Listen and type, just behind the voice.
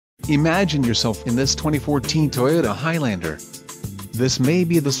Imagine yourself in this 2014 Toyota Highlander. This may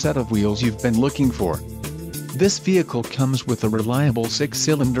be the set of wheels you've been looking for. This vehicle comes with a reliable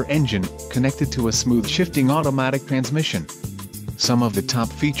 6-cylinder engine, connected to a smooth shifting automatic transmission. Some of the top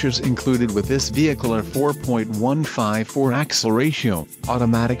features included with this vehicle are 4.154 axle ratio,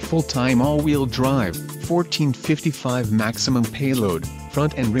 automatic full-time all-wheel drive, 1455 maximum payload,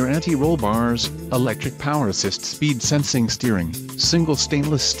 front and rear anti-roll bars, electric power assist speed sensing steering, single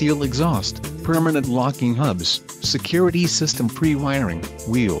stainless steel exhaust, permanent locking hubs, security system pre-wiring,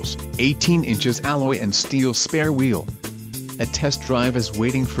 wheels, 18 inches alloy and steel spare wheel. A test drive is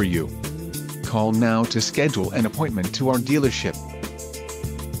waiting for you. Call now to schedule an appointment to our dealership.